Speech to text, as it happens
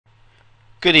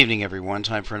Good evening, everyone.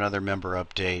 Time for another member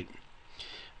update.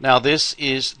 Now, this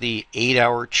is the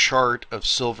 8-hour chart of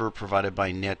silver provided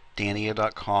by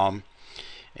netdania.com,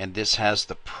 and this has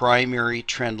the primary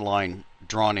trend line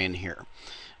drawn in here.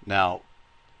 Now,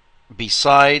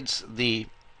 besides the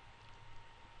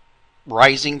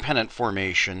rising pennant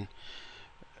formation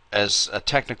as a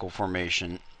technical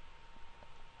formation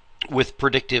with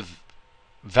predictive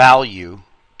value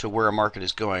to where a market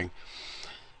is going,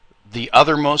 the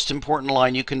other most important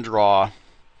line you can draw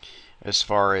as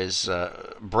far as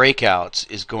breakouts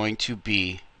is going to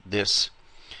be this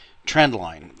trend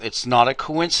line. It's not a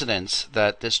coincidence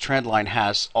that this trend line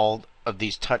has all of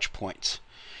these touch points.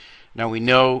 Now we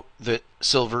know that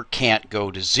silver can't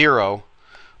go to zero.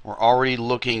 We're already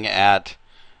looking at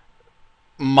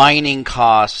mining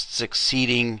costs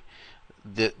exceeding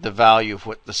the value of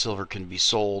what the silver can be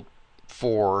sold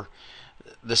for.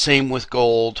 The same with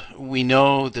gold. We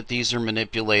know that these are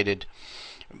manipulated.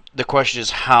 The question is,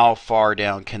 how far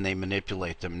down can they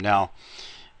manipulate them? Now,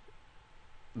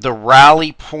 the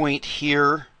rally point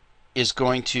here is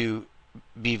going to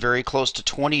be very close to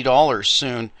 $20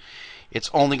 soon.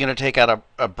 It's only going to take out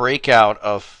a breakout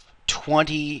of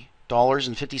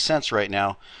 $20.50 right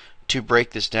now to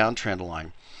break this downtrend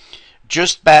line.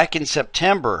 Just back in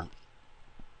September,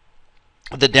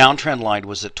 the downtrend line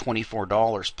was at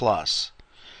 $24 plus.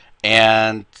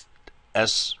 And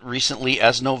as recently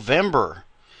as November,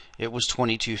 it was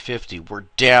 $22.50. We're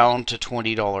down to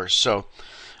 $20. So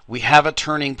we have a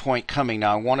turning point coming.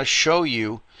 Now I want to show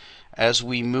you, as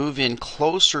we move in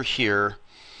closer here,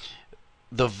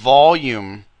 the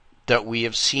volume that we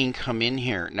have seen come in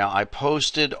here. Now I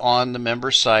posted on the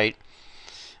member site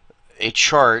a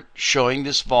chart showing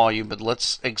this volume, but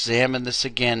let's examine this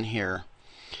again here.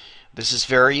 This is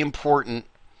very important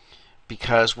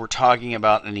because we're talking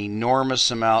about an enormous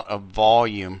amount of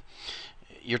volume.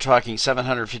 You're talking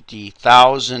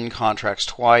 750,000 contracts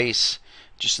twice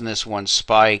just in this one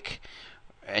spike,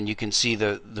 and you can see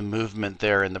the movement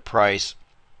there in the price.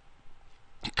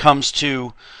 It comes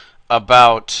to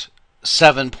about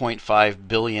 7.5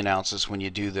 billion ounces when you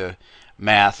do the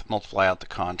math, multiply out the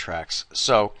contracts.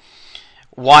 So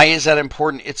why is that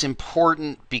important? It's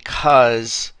important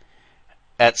because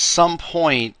at some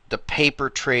point the paper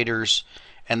traders,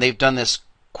 and they've done this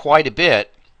quite a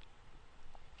bit,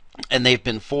 and they've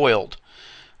been foiled,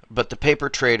 but the paper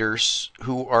traders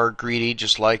who are greedy,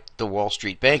 just like the Wall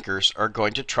Street bankers, are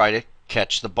going to try to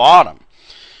catch the bottom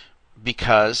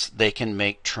because they can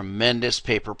make tremendous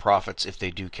paper profits if they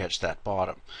do catch that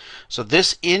bottom. So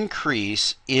this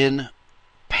increase in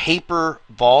paper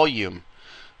volume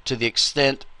to the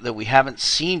extent that we haven't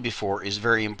seen before is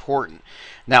very important.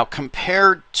 Now,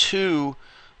 compared to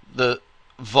the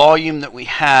volume that we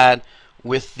had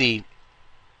with the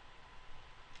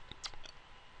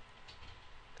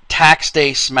tax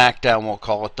day smackdown, we'll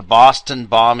call it, the Boston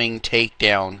bombing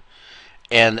takedown,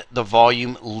 and the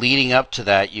volume leading up to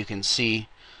that, you can see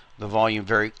the volume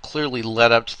very clearly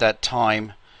led up to that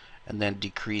time and then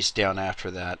decreased down after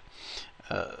that.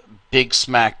 Big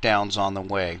smackdowns on the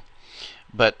way.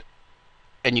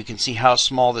 And you can see how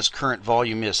small this current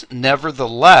volume is.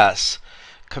 Nevertheless,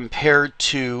 compared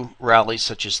to rallies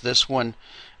such as this one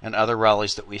and other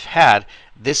rallies that we've had,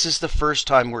 this is the first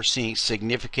time we're seeing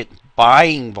significant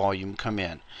buying volume come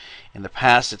in. In the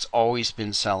past, it's always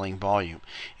been selling volume.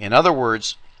 In other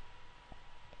words,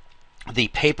 the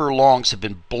paper longs have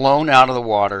been blown out of the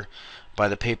water by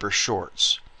the paper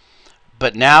shorts.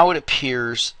 But now it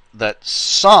appears that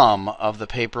some of the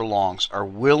paper longs are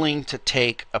willing to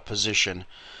take a position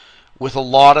with a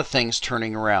lot of things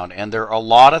turning around. And there are a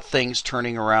lot of things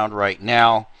turning around right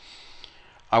now.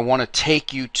 I want to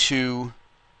take you to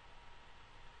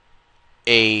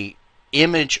an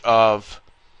image of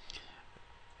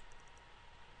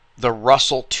the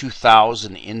Russell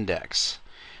 2000 index.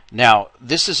 Now,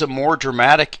 this is a more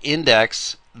dramatic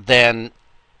index than,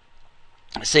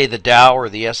 say, the Dow or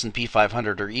the S&P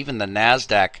 500 or even the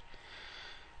NASDAQ,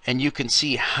 and you can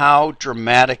see how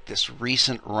dramatic this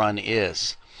recent run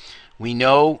is. We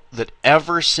know that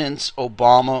ever since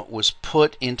Obama was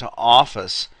put into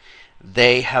office,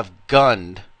 they have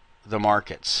gunned the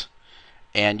markets,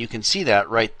 and you can see that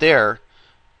right there.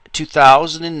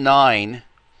 2009,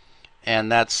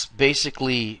 and that's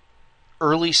basically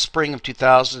early spring of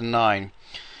 2009,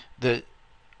 the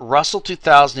Russell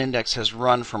 2000 index has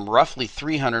run from roughly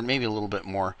 300, maybe a little bit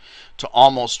more, to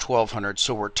almost 1200.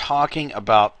 So we're talking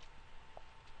about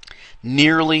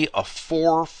nearly a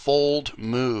four-fold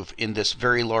move in this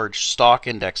very large stock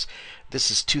index. This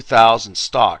is 2000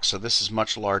 stocks, so this is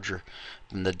much larger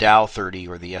than the Dow 30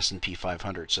 or the S&P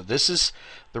 500. So this is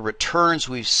the returns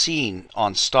we've seen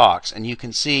on stocks, and you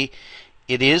can see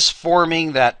it is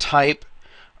forming that type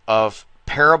of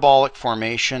parabolic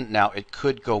formation. Now it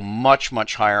could go much,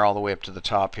 much higher all the way up to the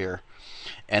top here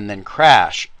and then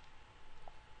crash.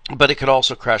 But it could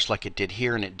also crash like it did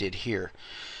here and it did here.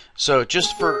 So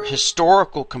just for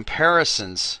historical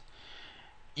comparisons,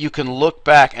 you can look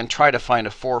back and try to find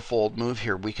a fourfold move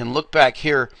here. We can look back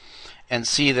here and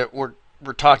see that we're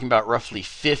talking about roughly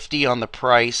 50 on the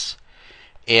price,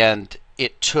 and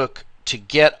it took to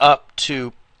get up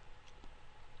to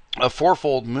a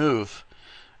fourfold move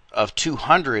of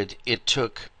 200, it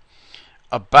took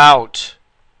about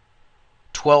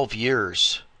 12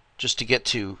 years just to get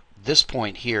to this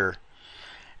point here.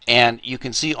 And you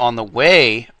can see on the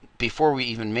way, before we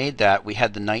even made that, we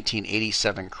had the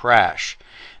 1987 crash.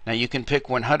 Now you can pick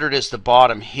 100 as the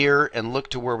bottom here and look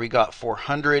to where we got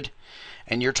 400,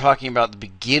 and you're talking about the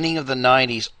beginning of the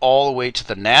 90s all the way to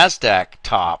the NASDAQ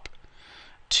top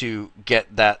to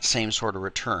get that same sort of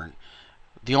return.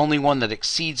 The only one that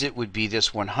exceeds it would be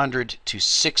this 100 to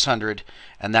 600,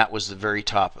 and that was the very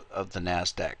top of the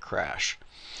NASDAQ crash.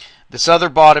 This other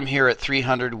bottom here at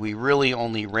 300, we really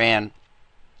only ran,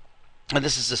 and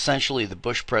this is essentially the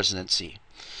Bush presidency,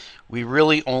 we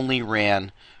really only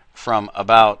ran from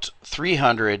about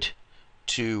 300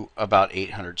 to about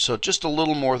 800, so just a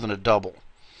little more than a double.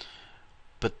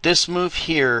 But this move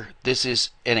here, this is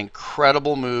an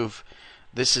incredible move.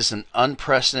 This is an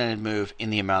unprecedented move in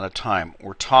the amount of time.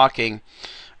 We're talking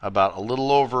about a little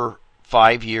over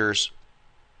 5 years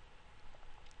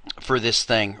for this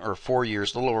thing, or 4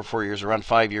 years, a little over 4 years, around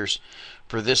 5 years,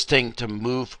 for this thing to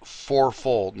move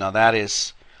fourfold. Now that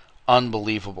is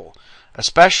unbelievable,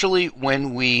 especially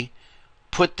when we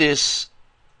put this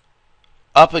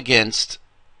up against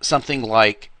something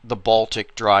like the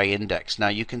Baltic Dry Index. Now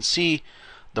you can see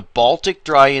the Baltic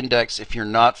Dry Index, if you're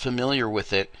not familiar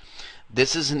with it,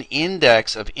 this is an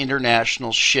index of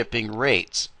international shipping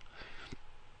rates.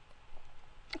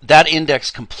 That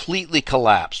index completely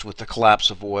collapsed with the collapse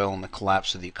of oil and the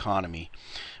collapse of the economy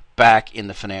back in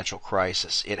the financial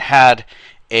crisis. It had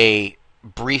a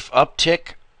brief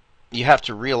uptick. You have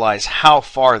to realize how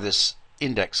far this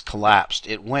index collapsed.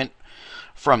 It went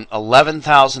from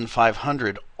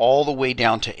 11,500 all the way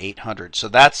down to 800. So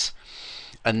that's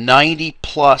a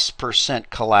 90+%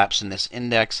 collapse in this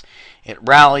index. It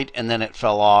rallied and then it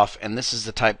fell off, and this is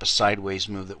the type of sideways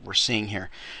move that we're seeing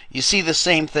here. You see the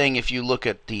same thing if you look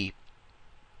at the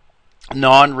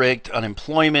non-rigged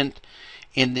unemployment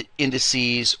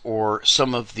indices or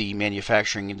some of the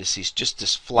manufacturing indices, just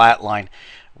this flat line.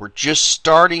 We're just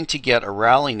starting to get a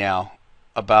rally now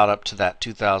about up to that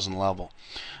 2000 level.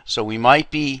 So we might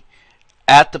be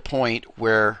at the point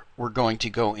where we're going to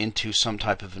go into some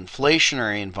type of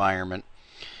inflationary environment,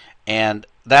 and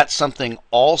that's something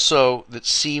also that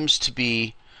seems to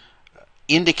be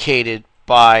indicated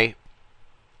by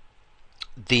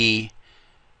the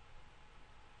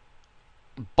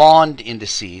bond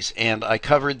indices, and I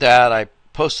covered that. I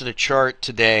posted a chart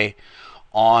today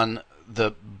on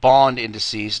the bond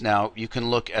indices. Now you can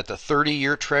look at the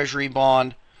 30-year Treasury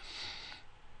bond,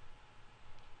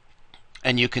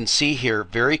 and you can see here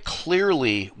very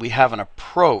clearly we have an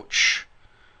approach,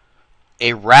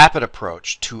 a rapid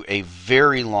approach to a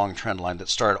very long trend line that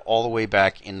started all the way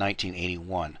back in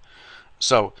 1981.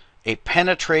 So a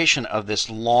penetration of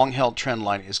this long-held trend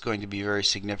line is going to be very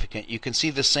significant. You can see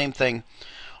the same thing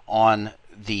on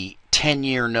the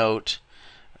 10-year note.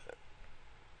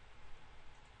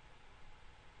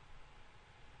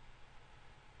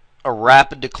 A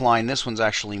rapid decline. This one's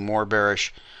actually more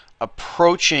bearish,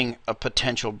 approaching a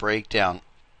potential breakdown.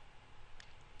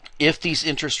 If these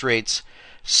interest rates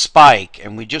spike,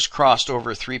 and we just crossed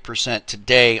over 3%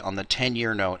 today on the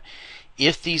 10-year note,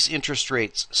 if these interest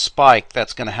rates spike,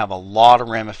 that's going to have a lot of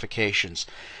ramifications.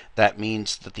 That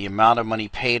means that the amount of money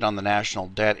paid on the national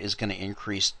debt is going to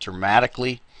increase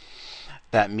dramatically.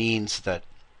 That means that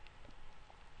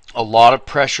a lot of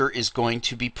pressure is going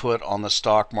to be put on the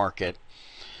stock market.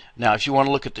 Now, if you want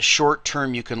to look at the short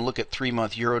term, you can look at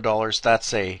 3-month Eurodollars.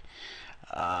 That's a,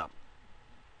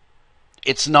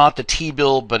 it's not the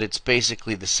T-bill, but it's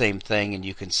basically the same thing. And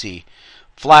you can see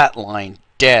flat line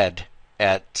dead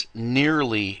at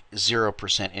nearly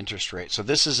 0% interest rate. So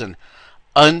this is an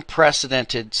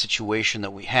unprecedented situation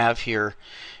that we have here.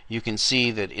 You can see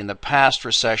that in the past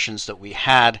recessions that we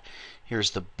had,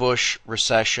 here's the Bush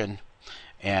recession,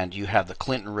 and you have the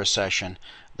Clinton recession,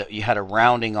 that you had a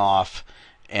rounding off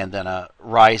and then a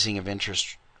rising of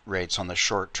interest rates on the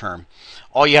short term.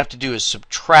 All you have to do is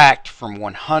subtract from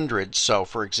 100. So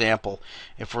for example,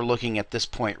 if we're looking at this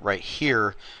point right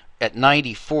here, at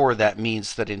 94, that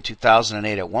means that in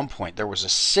 2008 at one point there was a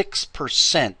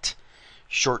 6%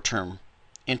 short-term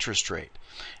interest rate.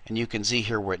 And you can see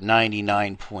here we're at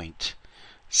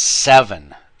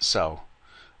 99.7, so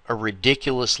a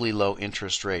ridiculously low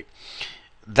interest rate.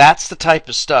 That's the type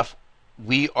of stuff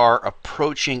we are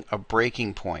approaching a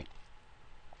breaking point.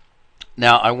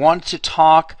 Now, I want to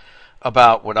talk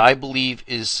about what I believe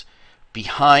is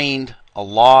behind a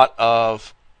lot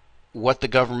of what the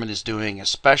government is doing,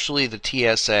 especially the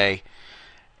TSA,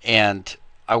 and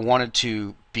I wanted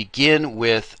to begin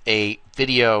with a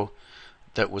video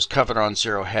that was covered on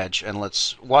Zero Hedge, and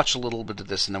let's watch a little bit of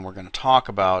this, and then we're going to talk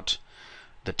about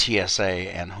the TSA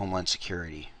and Homeland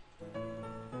Security.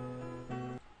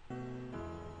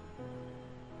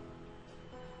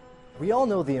 We all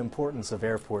know the importance of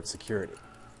airport security.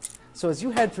 So as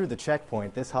you head through the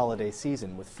checkpoint this holiday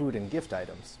season with food and gift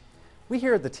items, we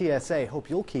here at the TSA hope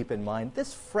you'll keep in mind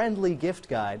this friendly gift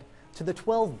guide to the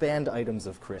 12 banned items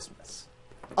of Christmas.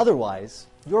 Otherwise,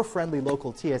 your friendly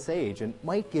local TSA agent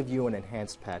might give you an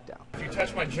enhanced pat-down. If you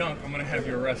touch my junk, I'm going to have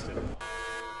you arrested.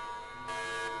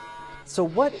 So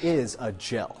what is a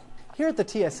gel? Here at the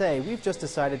TSA, we've just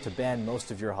decided to ban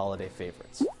most of your holiday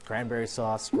favorites. Cranberry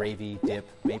sauce, gravy, dip,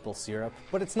 maple syrup.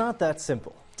 But it's not that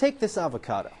simple. Take this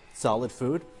avocado. Solid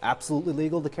food, absolutely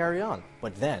legal to carry on.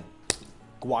 But then,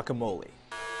 guacamole.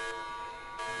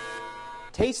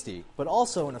 Tasty, but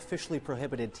also an officially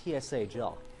prohibited TSA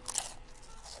gel.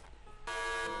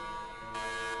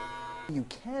 You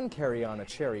can carry on a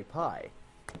cherry pie,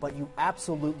 but you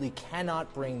absolutely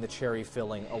cannot bring the cherry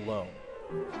filling alone.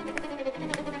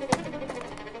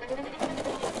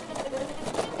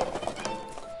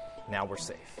 Now we're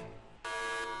safe.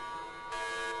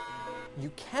 You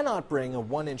cannot bring a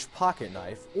 1-inch pocket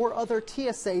knife or other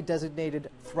TSA-designated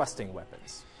thrusting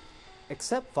weapons,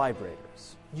 except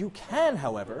vibrators. You can,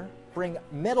 however, bring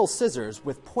metal scissors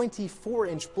with pointy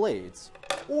 4-inch blades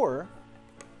or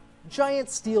giant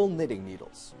steel knitting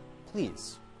needles.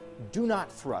 Please, do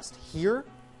not thrust here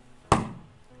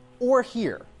or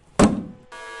here.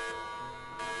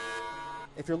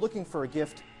 If you're looking for a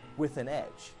gift with an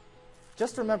edge,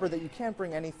 just remember that you can't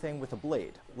bring anything with a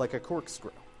blade, like a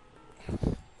corkscrew.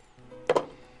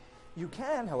 You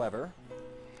can, however,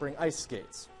 bring ice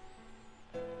skates.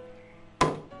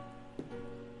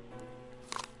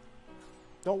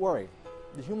 Don't worry,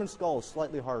 the human skull is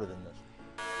slightly harder than this.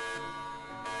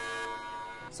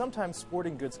 Sometimes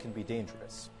sporting goods can be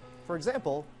dangerous. For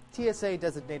example, TSA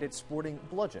designated sporting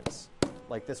bludgeons,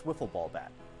 like this wiffle ball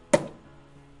bat.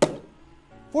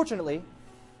 Fortunately,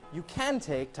 you can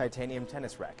take titanium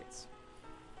tennis rackets.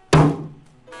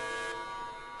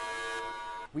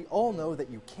 We all know that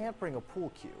you can't bring a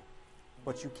pool cue,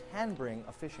 but you can bring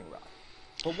a fishing rod.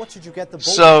 But what should you get the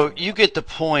bowling? So you get the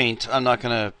point. I'm not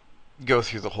going to go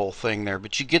through the whole thing there,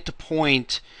 but you get the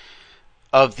point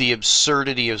of the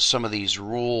absurdity of some of these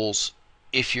rules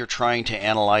if you're trying to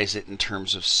analyze it in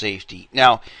terms of safety.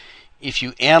 Now, if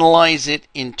you analyze it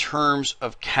in terms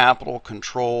of capital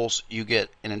controls, you get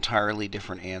an entirely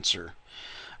different answer.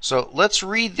 So let's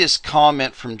read this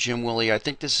comment from Jim Willie. I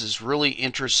think this is really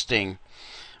interesting,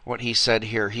 what he said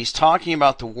here. He's talking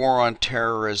about the war on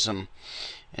terrorism,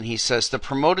 and he says, the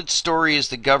promoted story is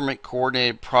the government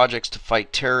coordinated projects to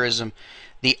fight terrorism.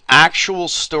 The actual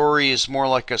story is more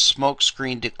like a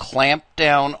smokescreen to clamp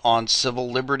down on civil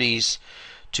liberties,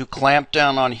 to clamp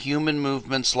down on human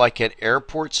movements like at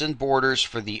airports and borders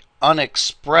for the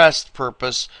unexpressed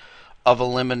purpose of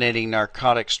eliminating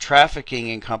narcotics trafficking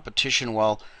and competition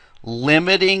while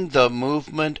limiting the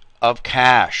movement of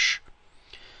cash.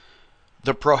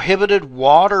 The prohibited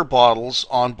water bottles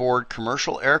on board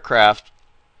commercial aircraft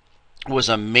was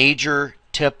a major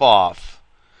tip-off,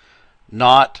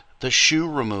 not the shoe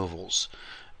removals.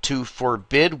 To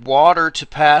forbid water to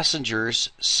passengers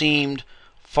seemed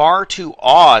far too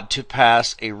odd to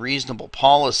pass a reasonable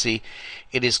policy.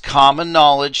 It is common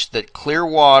knowledge that clear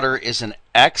water is an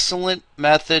excellent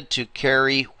method to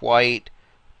carry white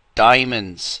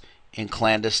diamonds in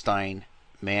clandestine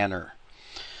manner.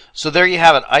 So there you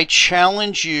have it. I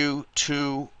challenge you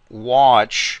to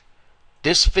watch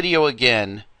this video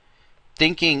again,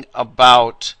 thinking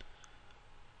about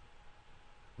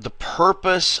the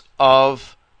purpose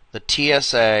of the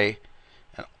TSA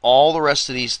and all the rest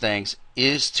of these things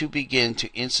is to begin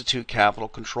to institute capital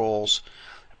controls,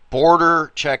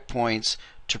 border checkpoints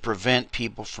to prevent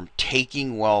people from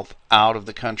taking wealth out of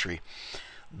the country.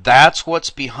 That's what's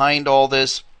behind all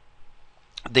this.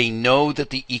 They know that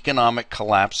the economic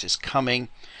collapse is coming.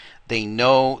 They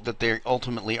know that they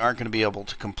ultimately aren't going to be able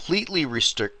to completely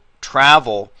restrict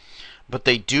travel, but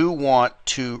they do want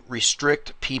to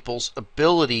restrict people's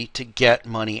ability to get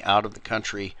money out of the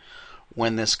country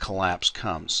when this collapse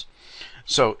comes.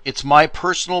 So it's my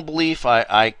personal belief.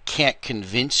 I can't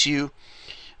convince you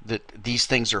that these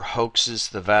things are hoaxes.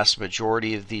 The vast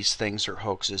majority of these things are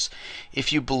hoaxes.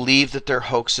 If you believe that they're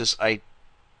hoaxes, I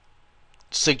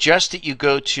suggest that you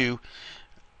go to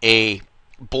a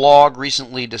blog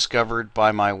recently discovered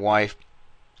by my wife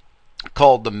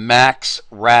called the Max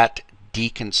Rat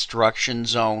Deconstruction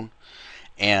Zone,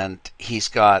 and he's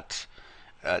got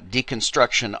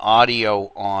deconstruction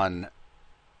audio on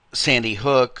Sandy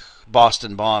Hook,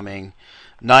 Boston bombing,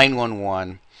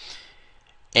 9/11,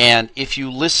 and if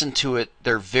you listen to it,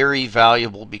 they're very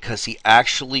valuable because he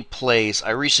actually plays. I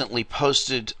recently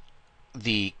posted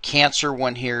the cancer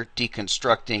one here,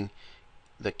 deconstructing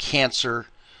the cancer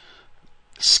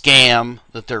scam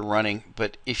that they're running,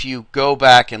 but if you go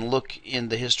back and look in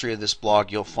the history of this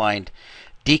blog, you'll find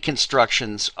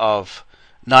deconstructions of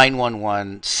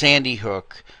 9/11, Sandy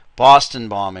Hook, Boston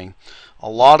bombing, a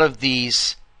lot of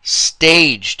these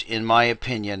staged, in my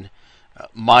opinion,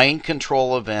 mind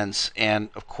control events, and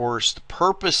of course the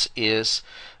purpose is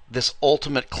this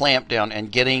ultimate clampdown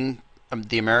and getting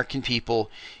the American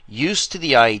people used to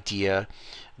the idea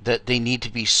that they need to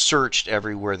be searched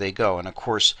everywhere they go. And of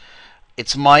course,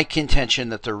 it's my contention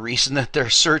that the reason that they're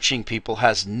searching people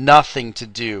has nothing to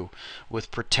do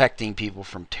with protecting people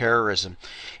from terrorism.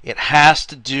 It has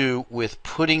to do with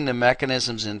putting the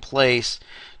mechanisms in place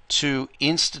to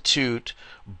institute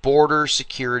border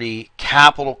security,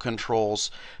 capital controls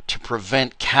to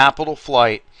prevent capital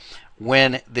flight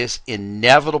when this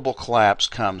inevitable collapse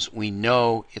comes. We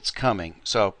know it's coming.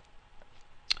 So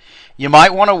you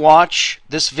might want to watch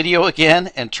this video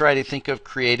again and try to think of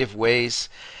creative ways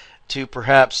to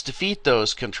perhaps defeat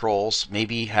those controls.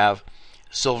 Maybe have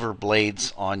silver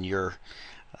blades on your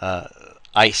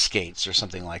ice skates or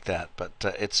something like that. But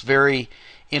it's very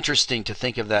interesting to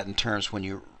think of that in terms when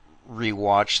you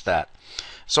rewatch that.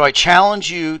 So I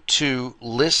challenge you to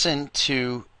listen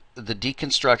to the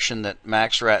deconstruction that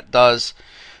Max Rat does,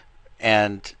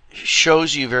 and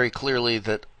shows you very clearly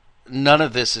that none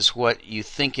of this is what you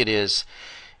think it is.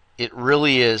 It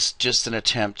really is just an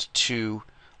attempt to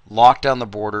lock down the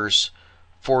borders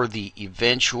for the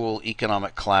eventual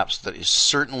economic collapse that is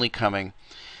certainly coming.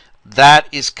 That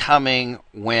is coming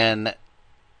when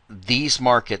these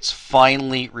markets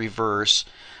finally reverse.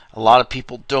 A lot of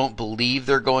people don't believe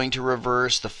they're going to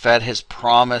reverse. The Fed has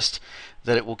promised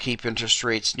that it will keep interest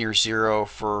rates near zero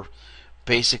for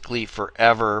basically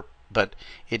forever, but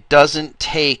it doesn't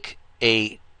take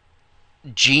a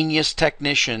genius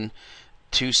technician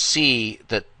to see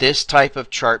that this type of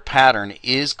chart pattern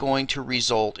is going to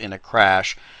result in a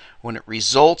crash. When it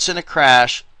results in a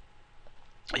crash,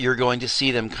 you're going to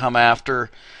see them come after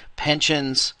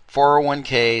pensions,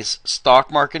 401ks,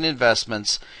 stock market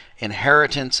investments,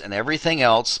 inheritance, and everything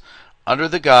else under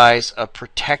the guise of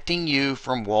protecting you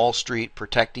from Wall Street,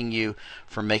 protecting you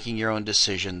from making your own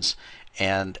decisions.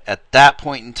 And at that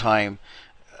point in time,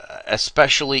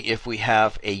 especially if we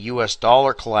have a US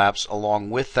dollar collapse along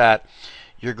with that,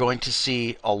 you're going to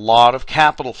see a lot of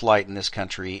capital flight in this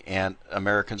country, and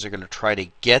Americans are going to try to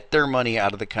get their money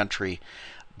out of the country.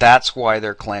 That's why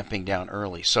they're clamping down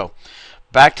early. So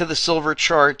back to the silver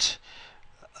chart.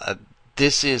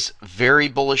 This is very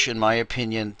bullish in my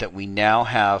opinion that we now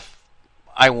have,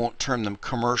 I won't term them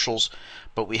commercials,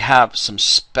 but we have some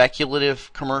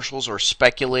speculative commercials or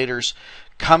speculators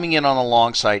coming in on the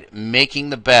long side, making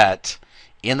the bet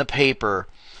in the paper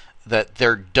that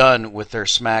they're done with their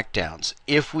smackdowns.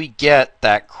 If we get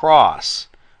that cross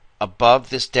above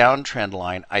this downtrend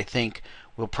line, I think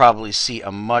we'll probably see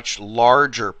a much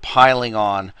larger piling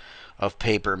on of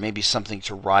paper, maybe something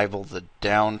to rival the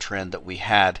downtrend that we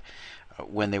had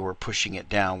when they were pushing it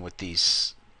down with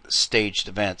these staged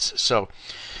events. So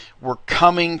we're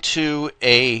coming to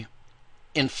a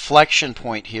inflection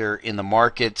point here in the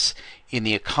markets, in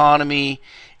the economy,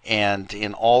 and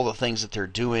in all the things that they're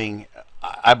doing.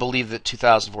 I believe that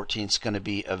 2014 is going to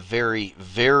be a very,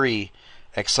 very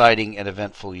exciting and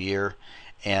eventful year,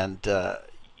 and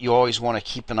you always want to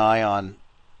keep an eye on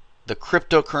the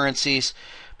cryptocurrencies,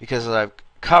 because as I've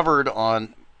covered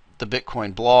on the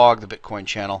Bitcoin blog, the Bitcoin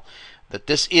channel, that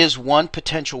this is one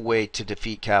potential way to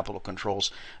defeat capital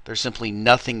controls. There's simply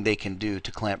nothing they can do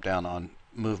to clamp down on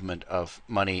movement of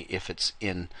money if it's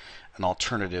in an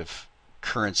alternative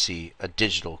currency, a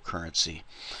digital currency.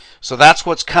 So that's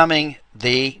what's coming.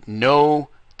 They know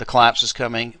the collapse is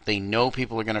coming. They know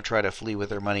people are going to try to flee with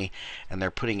their money, and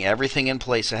they're putting everything in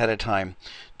place ahead of time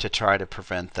to try to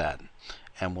prevent that.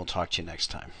 And we'll talk to you next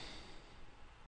time.